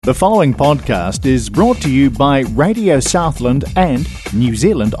The following podcast is brought to you by Radio Southland and New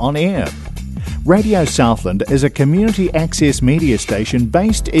Zealand On Air. Radio Southland is a community access media station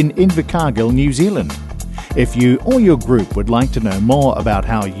based in Invercargill, New Zealand. If you or your group would like to know more about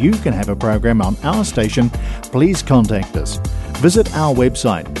how you can have a program on our station, please contact us. Visit our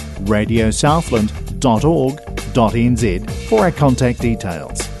website, radiosouthland.org.nz, for our contact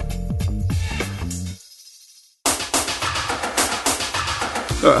details.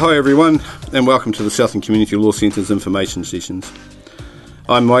 Hi everyone, and welcome to the Southland Community Law Centre's information sessions.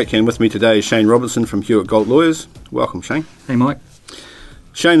 I'm Mike, and with me today is Shane Robertson from Hewitt Galt Lawyers. Welcome, Shane. Hey, Mike.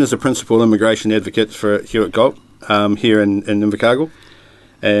 Shane is a principal immigration advocate for Hewitt Galt here in Invercargill,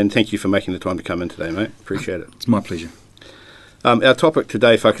 and thank you for making the time to come in today, mate. Appreciate it. It's my pleasure. Our topic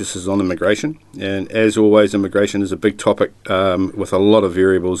today focuses on immigration, and as always, immigration is a big topic with a lot of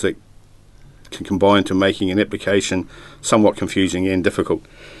variables that can combine to making an application somewhat confusing and difficult.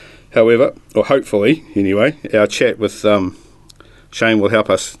 However, or hopefully anyway, our chat with Shane will help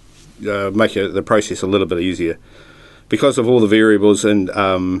us make the process a little bit easier. Because of all the variables and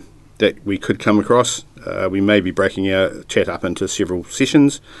that we could come across, we may be breaking our chat up into several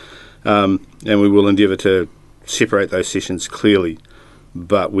sessions, and we will endeavour to separate those sessions clearly,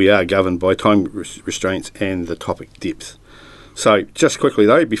 but we are governed by time restraints and the topic depth. So, just quickly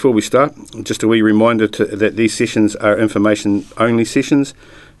though, before we start, just a wee reminder that these sessions are information-only sessions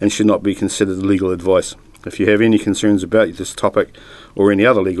and should not be considered legal advice. If you have any concerns about this topic or any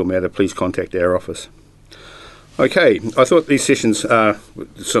other legal matter, please contact our office. Okay, I thought these sessions so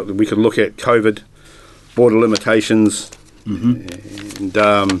that we could look at COVID, border limitations,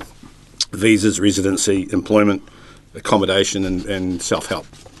 and visas, residency, employment, accommodation, and self-help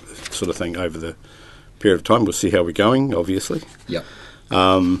sort of thing over the period of time. We'll see how we're going, obviously. Yep.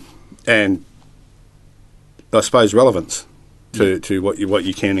 And I suppose relevance to what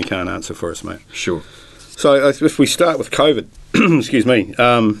you can and can't answer for us, mate. Sure. So if we start with COVID, excuse me.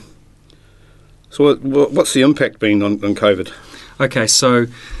 So what's the impact been on COVID? Okay, so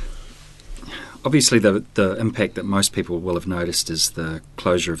obviously the impact that most people will have noticed is the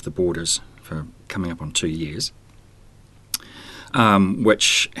closure of the borders for coming up on 2 years,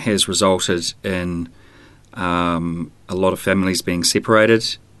 which has resulted in a lot of families being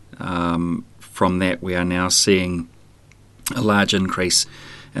separated. From that, we are now seeing a large increase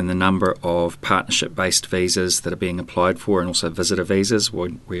in the number of partnership-based visas that are being applied for, and also visitor visas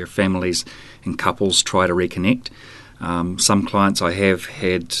where families and couples try to reconnect. Some clients I have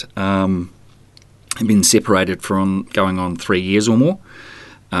had have been separated for going on 3 years or more,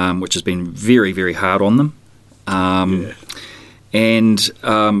 which has been very, very hard on them. And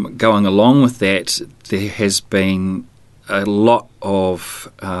going along with that, there has been a lot of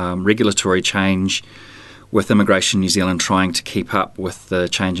regulatory change with Immigration New Zealand trying to keep up with the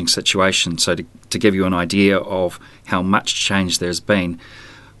changing situation. So to give you an idea of how much change there's been,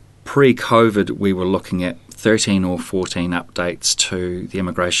 pre-COVID we were looking at 13 or 14 updates to the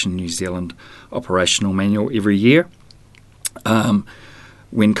Immigration New Zealand operational manual every year. When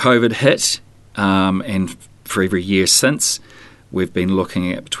COVID hit, and for every year since, we've been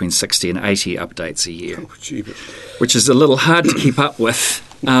looking at between 60 and 80 updates a year, which is a little hard to keep up with.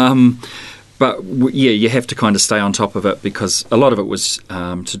 But you have to kind of stay on top of it, because a lot of it was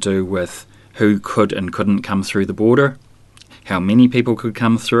to do with who could and couldn't come through the border, how many people could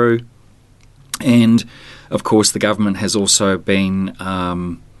come through, and of course the government has also been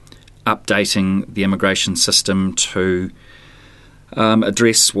updating the immigration system to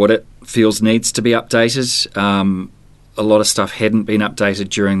address what it feels needs to be updated. A lot of stuff hadn't been updated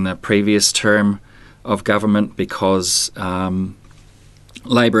during the previous term of government because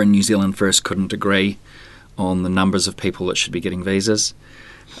Labour and New Zealand First couldn't agree on the numbers of people that should be getting visas.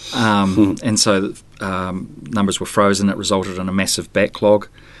 And so numbers were frozen. It resulted in a massive backlog.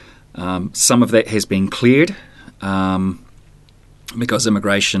 Some of that has been cleared because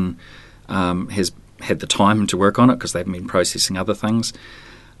immigration has had the time to work on it because they've been processing other things.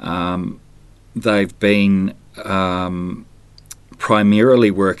 They've been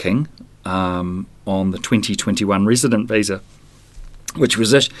primarily working on the 2021 resident visa, which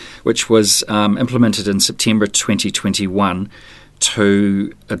was implemented in September 2021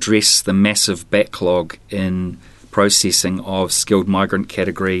 to address the massive backlog in processing of skilled migrant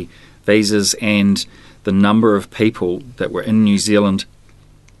category visas and the number of people that were in New Zealand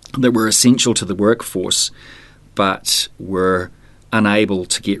that were essential to the workforce but were unable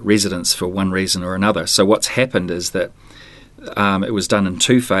to get residence for one reason or another. So what's happened is that it was done in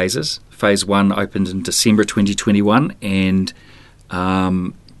two phases. Phase 1 opened in December 2021, and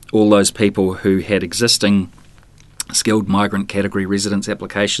all those people who had existing skilled migrant category residence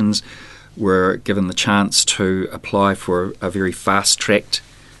applications were given the chance to apply for a very fast-tracked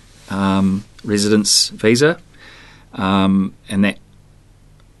residence visa, and that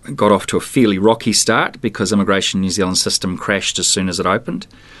got off to a fairly rocky start because Immigration New Zealand system crashed as soon as it opened.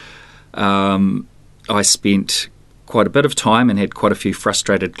 I spent quite a bit of time and had quite a few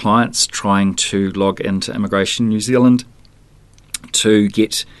frustrated clients trying to log into Immigration New Zealand to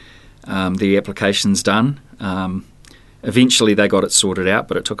get the applications done. Eventually they got it sorted out,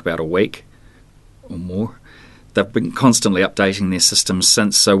 but it took about a week or more. They've been constantly updating their systems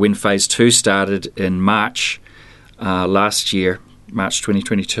since. So when Phase 2 started in March last year, March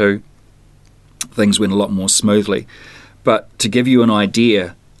 2022, things went a lot more smoothly. But to give you an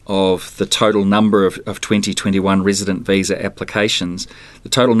idea of the total number of 2021 resident visa applications, the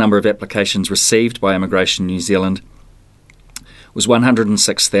total number of applications received by Immigration New Zealand was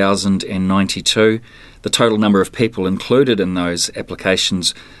 106,092. The total number of people included in those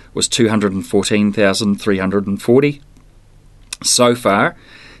applications was 214,340. So far,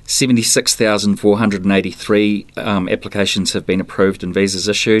 76,483 applications have been approved and visas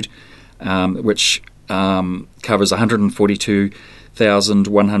issued, which covers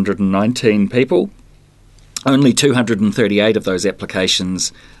 142,119 people. Only 238 of those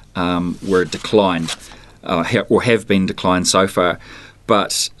applications were declined, or have been declined so far.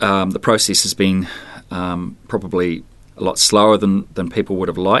 But the process has been probably a lot slower than people would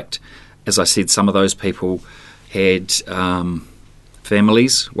have liked. As I said, some of those people had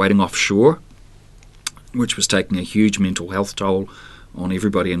families waiting offshore, which was taking a huge mental health toll on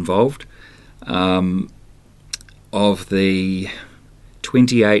everybody involved. Of the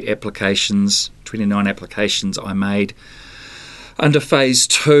 29 applications I made under Phase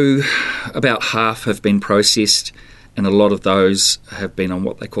 2, about half have been processed, and a lot of those have been on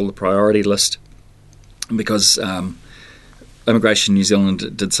what they call the priority list, because Immigration New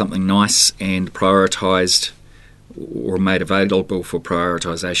Zealand did something nice and prioritised or made available for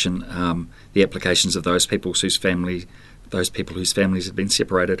prioritisation the applications of those people whose families had been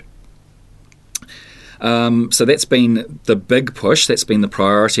separated. So that's been the big push, that's been the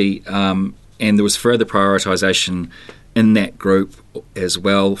priority, and there was further prioritisation in that group as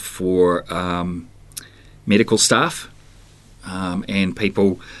well for medical staff and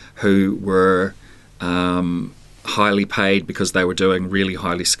people who were highly paid because they were doing really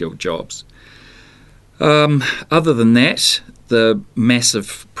highly skilled jobs. Other than that, the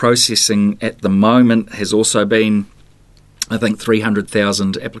massive processing at the moment has also been, I think,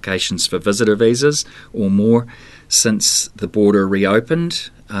 300,000 applications for visitor visas or more since the border reopened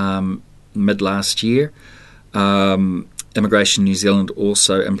mid last year. Immigration New Zealand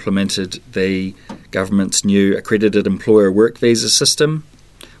also implemented the government's new accredited employer work visa system,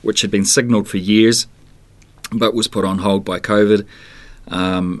 which had been signalled for years but was put on hold by COVID.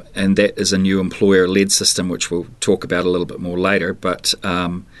 And that is a new employer-led system, which we'll talk about a little bit more later, but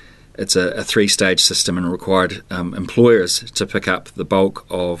it's a three-stage system and required employers to pick up the bulk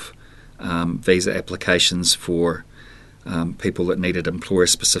of visa applications for people that needed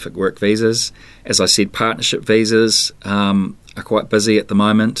employer-specific work visas. As I said, partnership visas are quite busy at the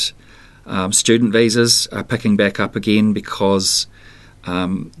moment. Student visas are picking back up again because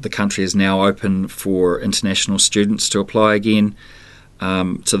the country is now open for international students to apply again,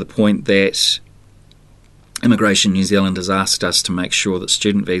 to the point that Immigration New Zealand has asked us to make sure that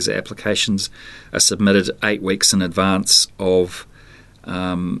student visa applications are submitted 8 weeks in advance of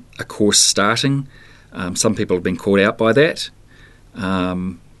a course starting. Some people have been caught out by that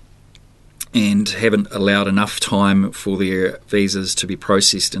and haven't allowed enough time for their visas to be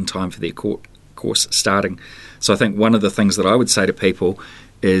processed in time for their course starting. So I think one of the things that I would say to people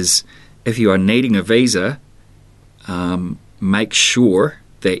is, if you are needing a visa, make sure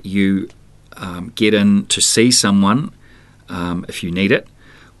that you get in to see someone if you need it,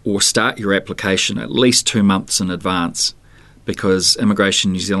 or start your application at least 2 months in advance, because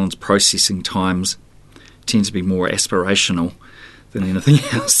Immigration New Zealand's processing times tend to be more aspirational than anything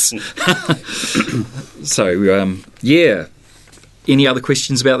else. So, yeah. Any other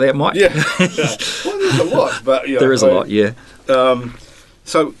questions about that, Mike? Yeah. Well, there's a lot, but there is a lot, yeah.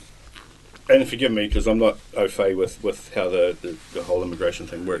 So, and forgive me because I'm not au fait with how the whole immigration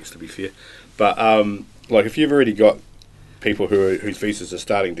thing works, to be fair. But like, if you've already got people whose visas are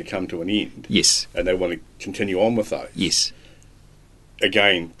starting to come to an end, yes, and they want to continue on with those, yes,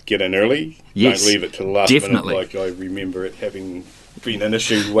 again, get in early. Yes, don't leave it to the last definitely. minute. Like I remember it having been an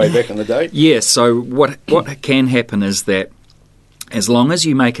issue way back in the day. Yeah. So what can happen is that, as long as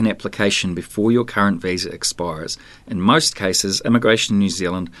you make an application before your current visa expires, in most cases, Immigration New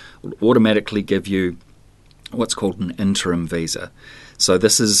Zealand will automatically give you what's called an interim visa. So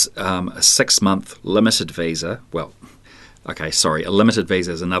this is a 6-month limited visa. Well, okay, sorry, a limited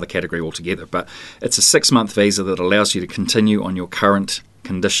visa is another category altogether, but it's a 6-month visa that allows you to continue on your current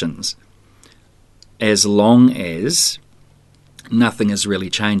conditions as long as nothing is really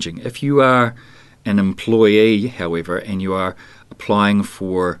changing. If you are an employee, however, and you are applying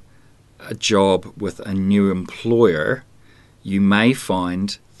for a job with a new employer, you may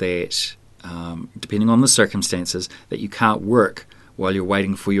find that, depending on the circumstances, that you can't work while you're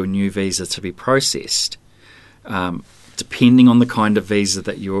waiting for your new visa to be processed, depending on the kind of visa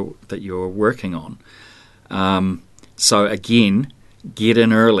that you're working on. So again, get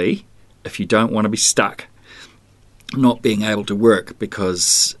in early if you don't want to be stuck not being able to work,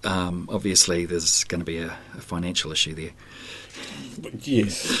 because obviously there's going to be a financial issue there.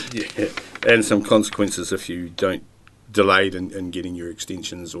 Yes, yeah. And some consequences if you don't delayed in getting your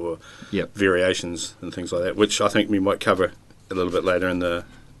extensions or variations and things like that, which I think we might cover a little bit later in the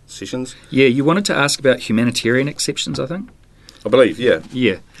sessions. Yeah, you wanted to ask about humanitarian exceptions, I think? I believe, yeah.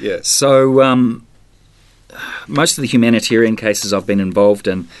 Yeah. Yeah. So most of the humanitarian cases I've been involved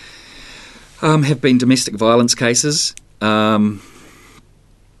in have been domestic violence cases.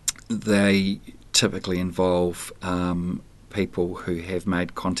 They typically involve people who have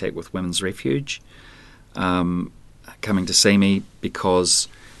made contact with Women's Refuge coming to see me because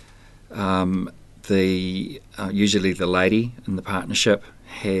usually the lady in the partnership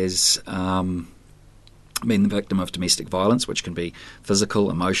has been the victim of domestic violence, which can be physical,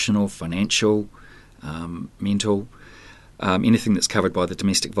 emotional, financial, mental, anything that's covered by the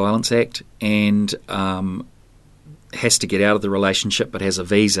Domestic Violence Act, and has to get out of the relationship but has a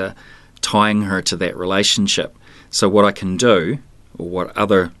visa tying her to that relationship. So what I can do, or what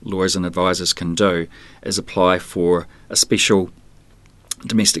other lawyers and advisors can do, is apply for a special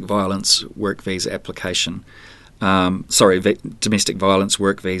domestic violence work visa application. Domestic violence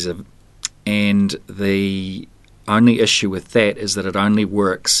work visa. And the only issue with that is that it only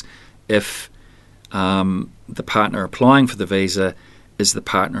works if the partner applying for the visa is the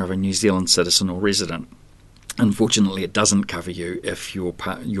partner of a New Zealand citizen or resident. Unfortunately, it doesn't cover you if your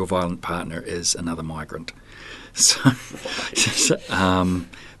violent partner is another migrant. So,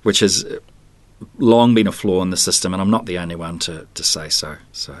 which has long been a flaw in the system, and I'm not the only one to say so.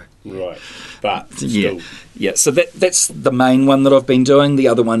 Right, but yeah, still. yeah. So that's the main one that I've been doing. The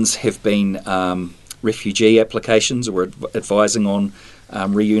other ones have been refugee applications, or advising on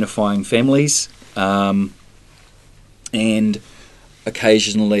reunifying families, and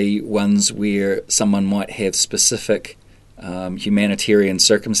occasionally ones where someone might have specific humanitarian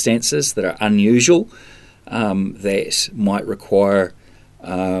circumstances that are unusual, that might require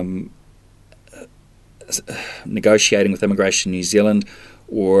negotiating with Immigration New Zealand,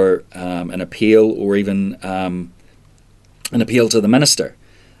 or an appeal, or even an appeal to the minister,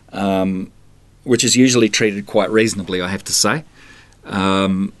 which is usually treated quite reasonably, I have to say.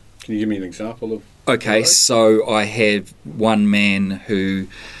 Can you give me an example of? Okay, so I have one man who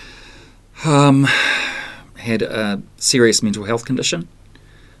had a serious mental health condition,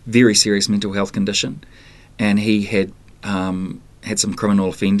 very serious mental health condition, and he had had some criminal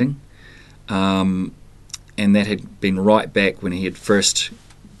offending, and that had been right back when he had first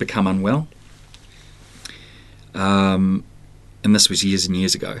become unwell, and this was years and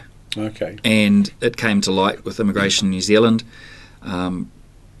years ago. Okay. And it came to light with Immigration New Zealand,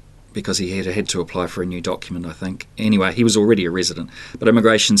 because he had to apply for a new document, I think. Anyway, he was already a resident. But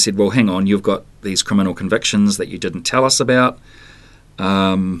immigration said, well, hang on, you've got these criminal convictions that you didn't tell us about.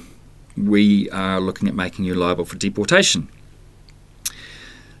 We are looking at making you liable for deportation.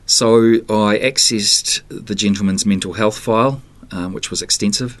 So I accessed the gentleman's mental health file, which was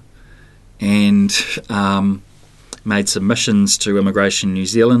extensive, and made submissions to Immigration New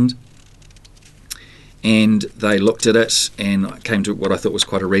Zealand. And they looked at it and came to what I thought was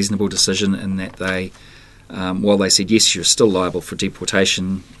quite a reasonable decision, in that they, while they said, yes, you're still liable for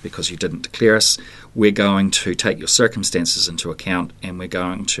deportation because you didn't declare us, we're going to take your circumstances into account, and we're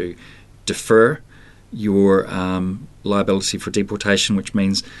going to defer your liability for deportation, which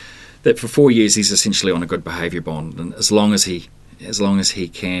means that for 4 years he's essentially on a good behaviour bond, and as long as he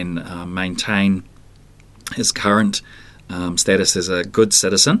can maintain his current status as a good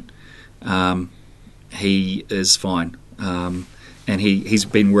citizen, he is fine, and he's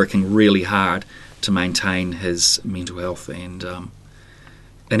been working really hard to maintain his mental health, and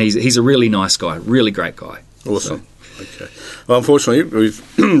he's a really nice guy, really great guy. Awesome. So. Okay. Well, unfortunately, we've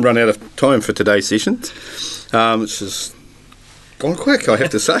run out of time for today's session. It's just gone quick, I have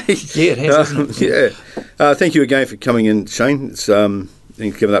to say. Yeah, it has. Hasn't it? Yeah. Thank you again for coming in, Shane. It's and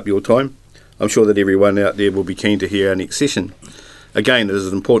giving up your time. I'm sure that everyone out there will be keen to hear our next session. Again, it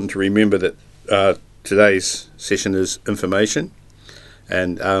is important to remember that today's session is information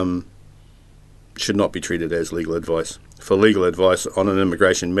and should not be treated as legal advice. For legal advice on an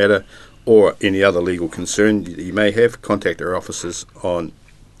immigration matter or any other legal concern you may have, contact our officers on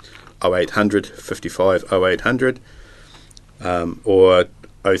 0800 55 0800 or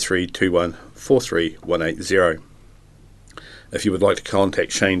 0321 43 180. If you would like to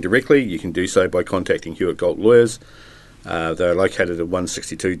contact Shane directly, you can do so by contacting Hewitt Galt Lawyers. They're located at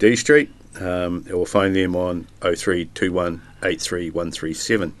 162 D Street, or phone them on 0321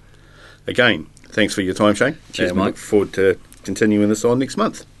 83137. Again, thanks for your time, Shane. Cheers, and Mike. We look forward to continuing this on next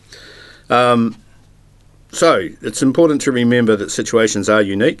month. So, it's important to remember that situations are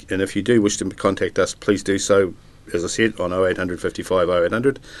unique, and if you do wish to contact us, please do so, as I said, on 0800 55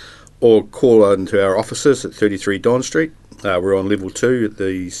 0800, or call into our offices at 33 Don Street. We're on level 2 at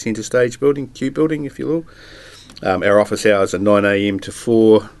the centre stage building, Q building, if you will. Our office hours are 9 a.m. to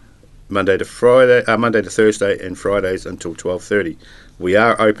 4, Monday to Thursday, and Fridays until 12:30. We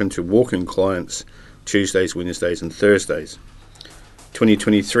are open to walk-in clients Tuesdays, Wednesdays, and Thursdays.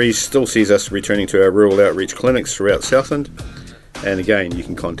 2023 still sees us returning to our rural outreach clinics throughout Southland, and again, you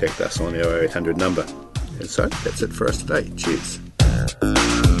can contact us on our 0800 number. And so, that's it for us today. Cheers.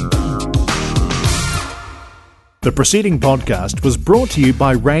 The preceding podcast was brought to you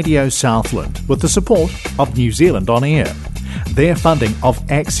by Radio Southland with the support of New Zealand On Air. Their funding of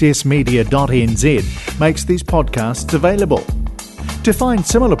accessmedia.nz makes these podcasts available. To find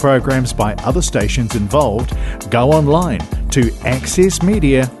similar programs by other stations involved, go online to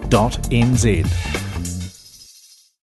accessmedia.nz.